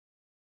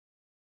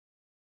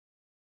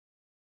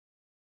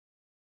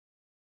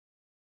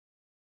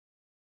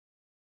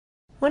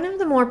One of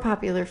the more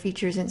popular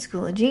features in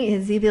Schoology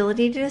is the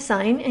ability to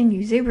assign and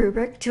use a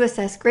rubric to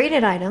assess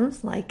graded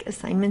items like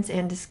assignments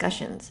and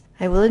discussions.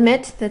 I will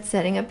admit that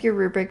setting up your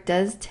rubric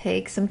does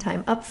take some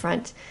time up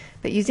front,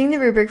 but using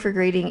the rubric for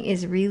grading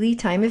is really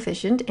time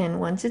efficient, and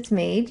once it's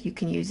made, you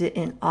can use it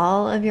in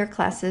all of your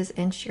classes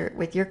and share it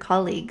with your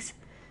colleagues.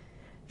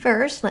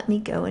 First, let me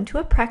go into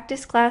a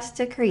practice class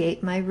to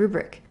create my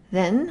rubric.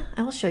 Then,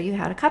 I will show you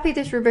how to copy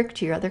this rubric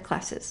to your other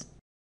classes.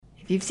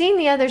 If you've seen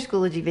the other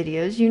Schoology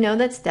videos, you know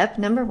that step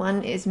number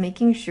 1 is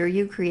making sure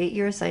you create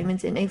your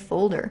assignments in a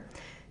folder.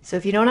 So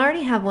if you don't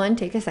already have one,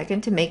 take a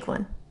second to make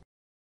one.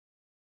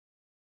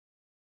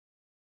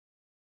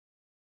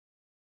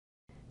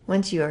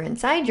 Once you are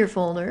inside your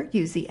folder,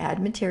 use the Add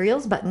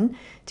Materials button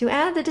to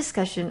add the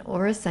discussion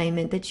or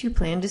assignment that you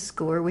plan to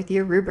score with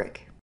your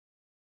rubric.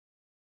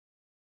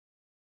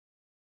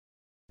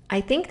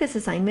 I think this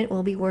assignment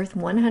will be worth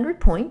 100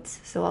 points,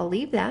 so I'll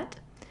leave that.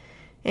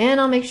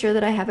 And I'll make sure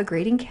that I have a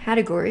grading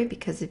category,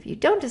 because if you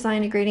don't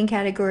assign a grading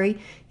category,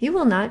 you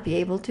will not be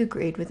able to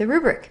grade with a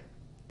rubric.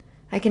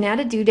 I can add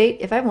a due date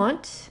if I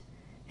want,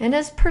 and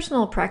as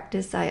personal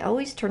practice, I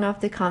always turn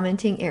off the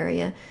commenting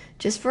area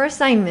just for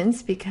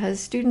assignments, because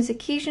students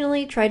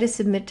occasionally try to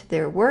submit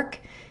their work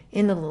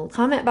in the little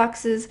comment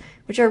boxes,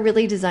 which are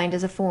really designed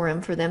as a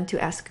forum for them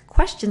to ask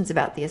questions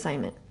about the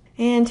assignment.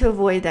 And to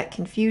avoid that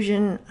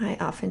confusion, I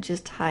often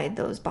just hide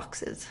those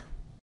boxes.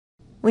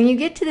 When you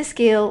get to the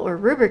scale or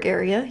rubric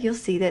area, you'll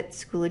see that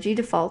Schoology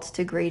defaults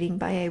to grading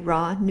by a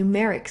raw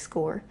numeric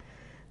score.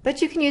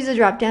 But you can use the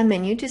drop-down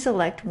menu to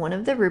select one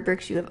of the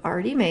rubrics you have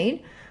already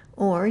made,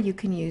 or you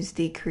can use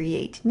the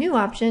Create New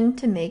option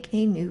to make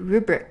a new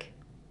rubric.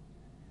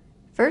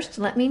 First,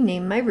 let me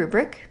name my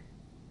rubric.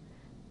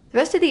 The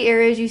rest of the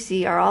areas you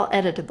see are all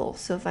editable,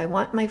 so if I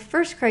want my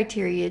first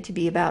criteria to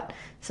be about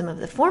some of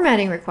the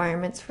formatting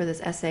requirements for this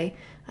essay,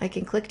 I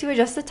can click to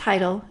adjust the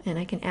title, and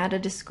I can add a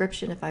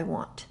description if I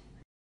want.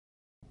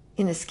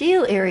 In the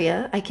scale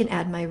area, I can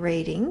add my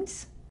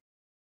ratings.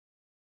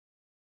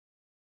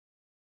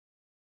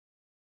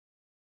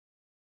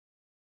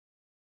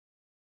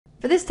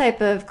 For this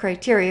type of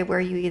criteria where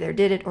you either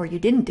did it or you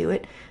didn't do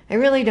it, I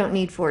really don't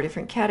need 4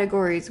 different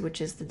categories, which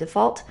is the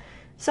default,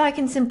 so I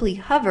can simply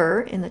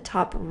hover in the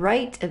top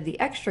right of the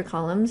extra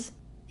columns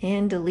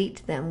and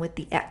delete them with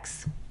the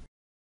X.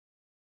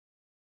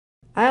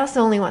 I also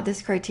only want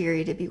this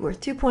criteria to be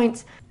worth 2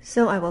 points,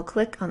 so I will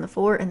click on the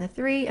 4 and the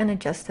 3 and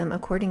adjust them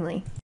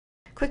accordingly.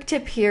 Quick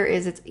tip here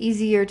is it's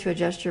easier to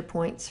adjust your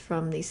points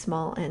from the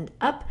small end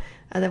up,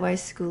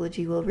 otherwise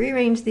Schoology will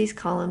rearrange these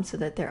columns so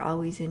that they're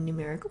always in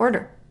numeric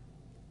order.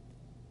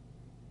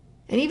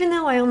 And even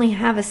though I only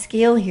have a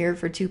scale here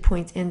for 2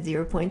 points and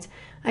 0 points,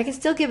 I can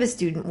still give a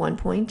student 1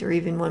 point or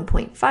even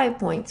 1.5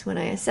 points when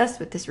I assess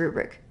with this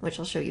rubric, which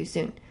I'll show you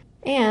soon.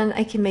 And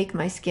I can make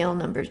my scale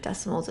numbers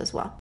decimals as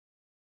well.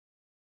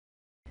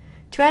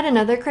 To add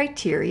another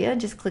criteria,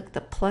 just click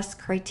the plus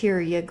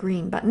criteria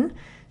green button.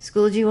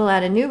 Schoology will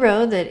add a new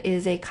row that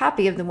is a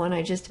copy of the one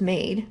I just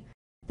made.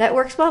 That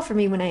works well for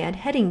me when I add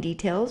heading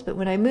details, but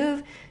when I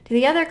move to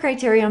the other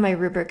criteria on my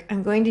rubric,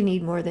 I'm going to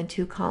need more than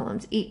 2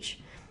 columns each.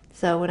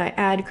 So when I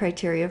add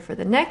criteria for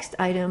the next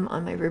item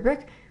on my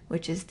rubric,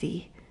 which is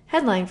the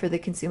headline for the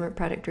consumer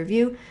product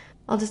review,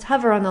 I'll just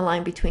hover on the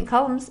line between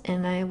columns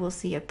and I will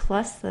see a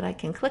plus that I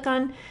can click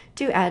on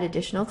to add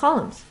additional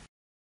columns.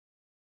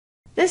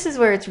 This is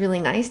where it's really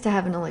nice to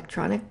have an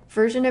electronic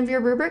version of your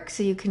rubric,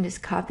 so you can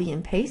just copy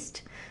and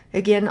paste.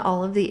 Again,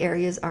 all of the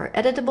areas are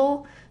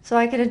editable, so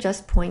I can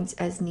adjust points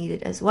as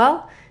needed as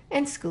well,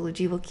 and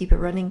Schoology will keep a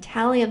running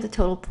tally of the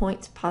total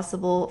points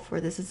possible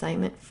for this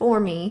assignment for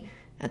me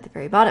at the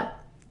very bottom.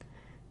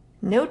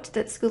 Note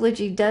that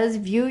Schoology does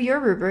view your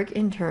rubric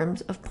in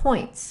terms of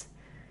points.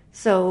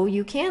 So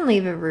you can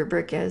leave a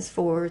rubric as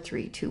 4,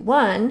 3, 2,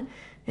 1,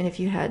 and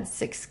if you had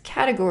 6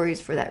 categories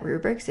for that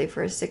rubric, say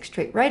for a 6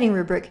 trait writing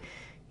rubric,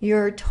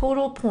 your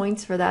total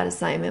points for that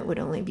assignment would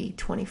only be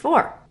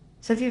 24.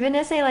 So if you have an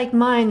essay like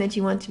mine that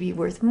you want to be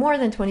worth more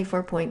than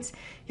 24 points,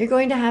 you're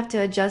going to have to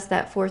adjust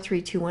that 4,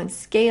 3, 2, 1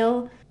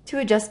 scale to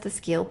adjust the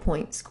scale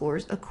point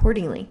scores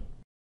accordingly.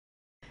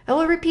 I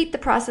will repeat the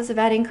process of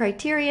adding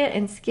criteria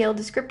and scale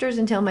descriptors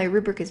until my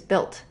rubric is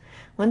built.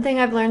 One thing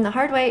I've learned the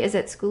hard way is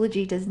that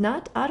Schoology does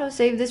not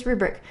autosave this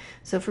rubric,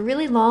 so for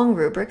really long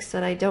rubrics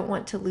that I don't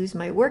want to lose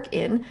my work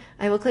in,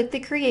 I will click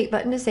the Create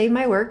button to save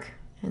my work,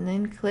 and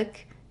then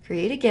click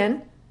Create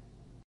again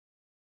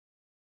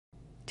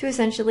to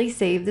essentially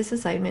save this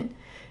assignment,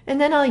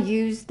 and then I'll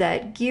use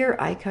that gear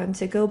icon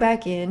to go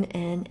back in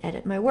and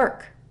edit my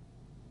work.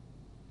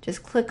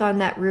 Just click on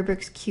that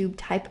Rubrics cube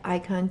type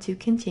icon to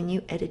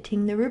continue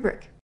editing the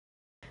rubric.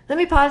 Let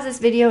me pause this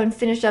video and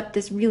finish up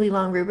this really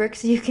long rubric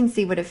so you can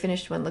see what a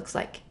finished one looks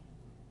like.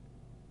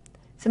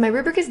 So my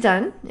rubric is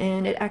done,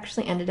 and it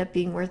actually ended up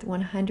being worth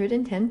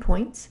 110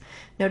 points.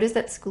 Notice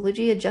that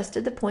Schoology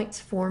adjusted the points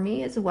for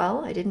me as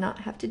well. I did not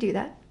have to do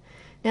that.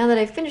 Now that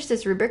I've finished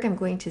this rubric, I'm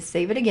going to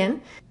save it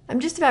again. I'm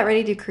just about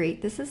ready to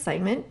create this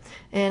assignment,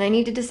 and I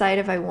need to decide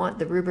if I want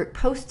the rubric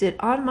posted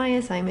on my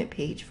assignment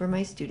page for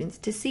my students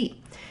to see.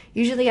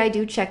 Usually I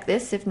do check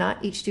this. If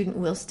not, each student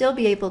will still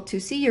be able to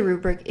see your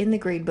rubric in the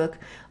gradebook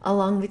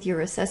along with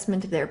your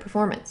assessment of their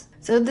performance.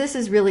 So this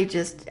is really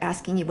just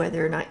asking you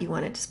whether or not you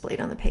want it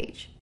displayed on the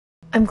page.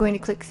 I'm going to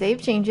click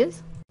Save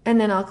Changes, and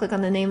then I'll click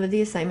on the name of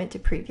the assignment to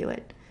preview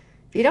it.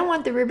 If you don't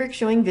want the rubric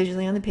showing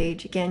visually on the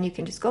page, again, you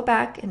can just go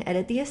back and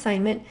edit the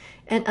assignment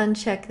and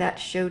uncheck that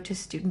Show to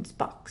Students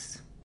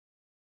box.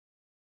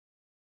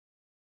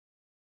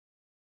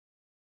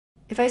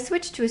 If I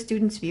switch to a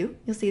student's view,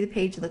 you'll see the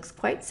page looks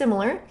quite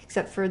similar,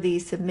 except for the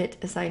Submit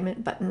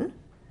Assignment button.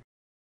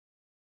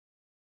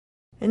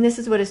 And this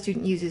is what a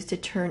student uses to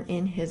turn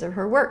in his or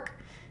her work.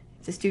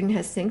 If the student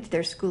has synced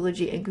their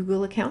Schoology and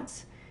Google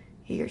accounts,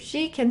 he or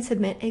she can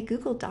submit a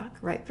Google Doc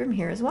right from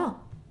here as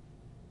well.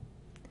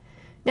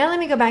 Now let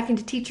me go back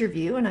into Teacher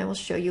View and I will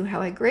show you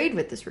how I grade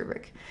with this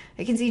rubric.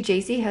 I can see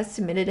JC has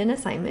submitted an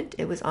assignment.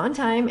 It was on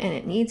time and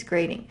it needs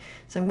grading.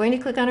 So I'm going to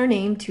click on her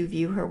name to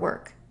view her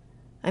work.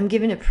 I'm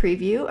given a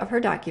preview of her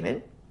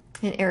document,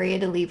 an area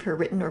to leave her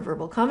written or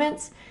verbal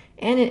comments,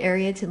 and an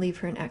area to leave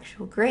her an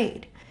actual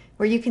grade,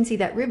 where you can see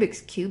that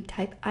Rubik's Cube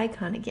type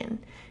icon again.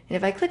 And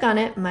if I click on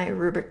it, my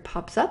rubric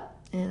pops up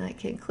and I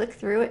can click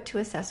through it to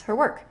assess her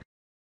work.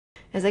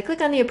 As I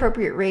click on the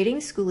appropriate rating,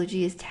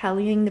 Schoology is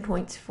tallying the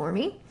points for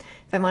me.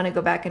 If I want to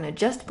go back and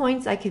adjust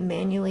points, I can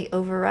manually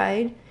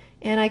override,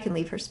 and I can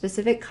leave her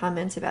specific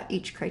comments about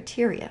each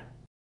criteria.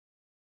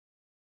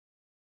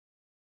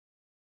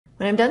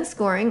 When I'm done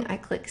scoring, I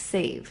click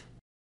Save.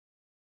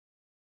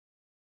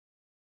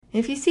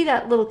 And if you see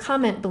that little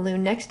comment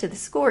balloon next to the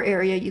score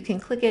area, you can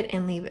click it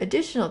and leave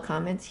additional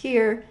comments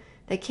here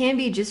that can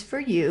be just for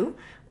you,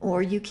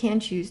 or you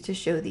can choose to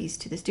show these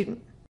to the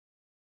student.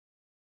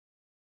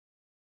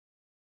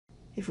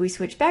 If we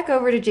switch back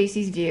over to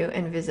JC's view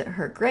and visit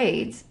her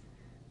grades,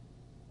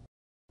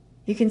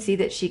 you can see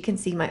that she can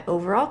see my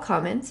overall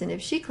comments, and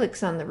if she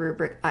clicks on the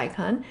rubric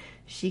icon,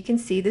 she can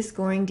see the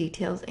scoring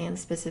details and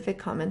specific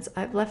comments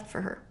I've left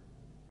for her.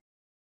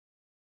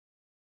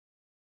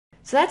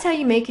 So that's how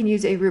you make and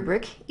use a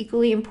rubric.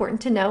 Equally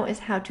important to know is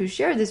how to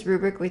share this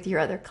rubric with your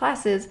other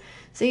classes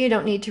so you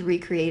don't need to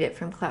recreate it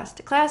from class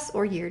to class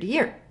or year to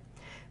year.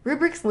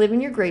 Rubrics live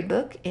in your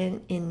gradebook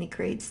and in the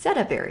grade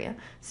setup area.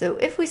 So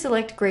if we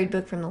select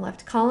gradebook from the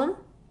left column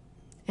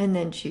and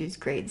then choose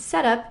grade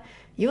setup,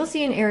 you will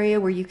see an area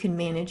where you can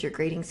manage your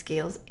grading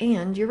scales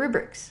and your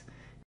rubrics.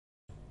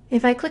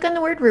 If I click on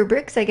the word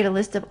rubrics, I get a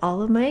list of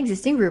all of my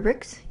existing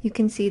rubrics. You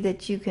can see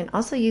that you can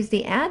also use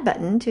the add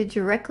button to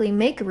directly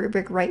make a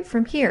rubric right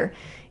from here,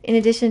 in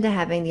addition to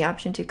having the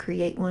option to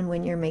create one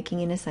when you're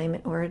making an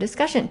assignment or a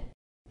discussion.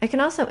 I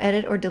can also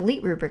edit or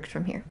delete rubrics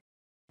from here.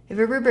 If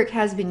a rubric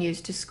has been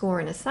used to score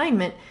an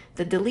assignment,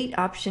 the delete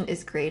option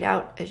is grayed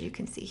out, as you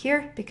can see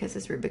here, because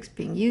this rubric's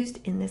being used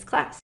in this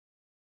class.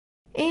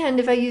 And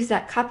if I use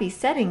that copy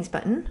settings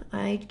button,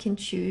 I can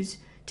choose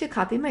to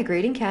copy my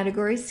grading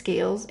categories,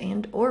 scales,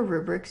 and or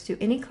rubrics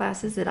to any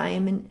classes that I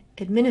am an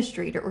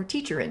administrator or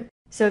teacher in.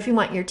 So if you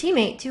want your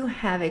teammate to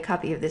have a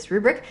copy of this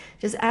rubric,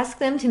 just ask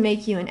them to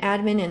make you an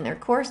admin in their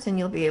course and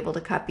you'll be able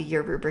to copy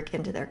your rubric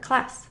into their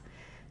class.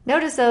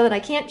 Notice though that I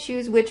can't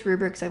choose which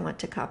rubrics I want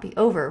to copy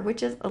over,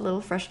 which is a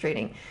little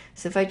frustrating.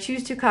 So if I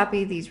choose to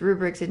copy these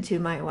rubrics into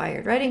my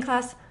Wired Writing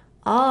class,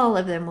 all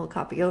of them will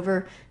copy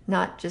over,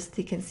 not just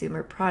the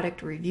Consumer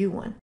Product Review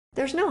one.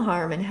 There's no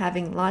harm in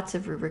having lots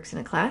of rubrics in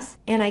a class,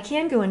 and I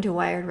can go into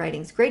Wired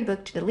Writing's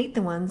gradebook to delete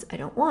the ones I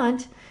don't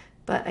want,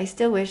 but I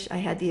still wish I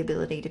had the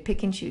ability to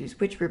pick and choose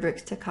which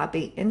rubrics to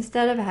copy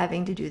instead of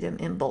having to do them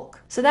in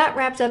bulk. So that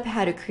wraps up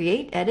how to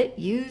create, edit,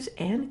 use,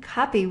 and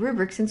copy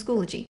rubrics in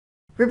Schoology.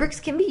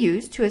 Rubrics can be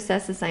used to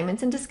assess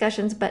assignments and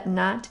discussions, but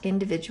not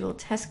individual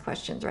test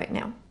questions right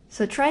now.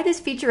 So try this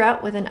feature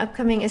out with an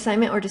upcoming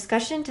assignment or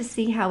discussion to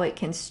see how it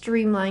can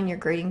streamline your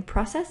grading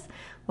process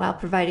while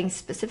providing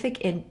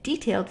specific and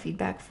detailed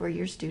feedback for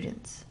your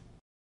students.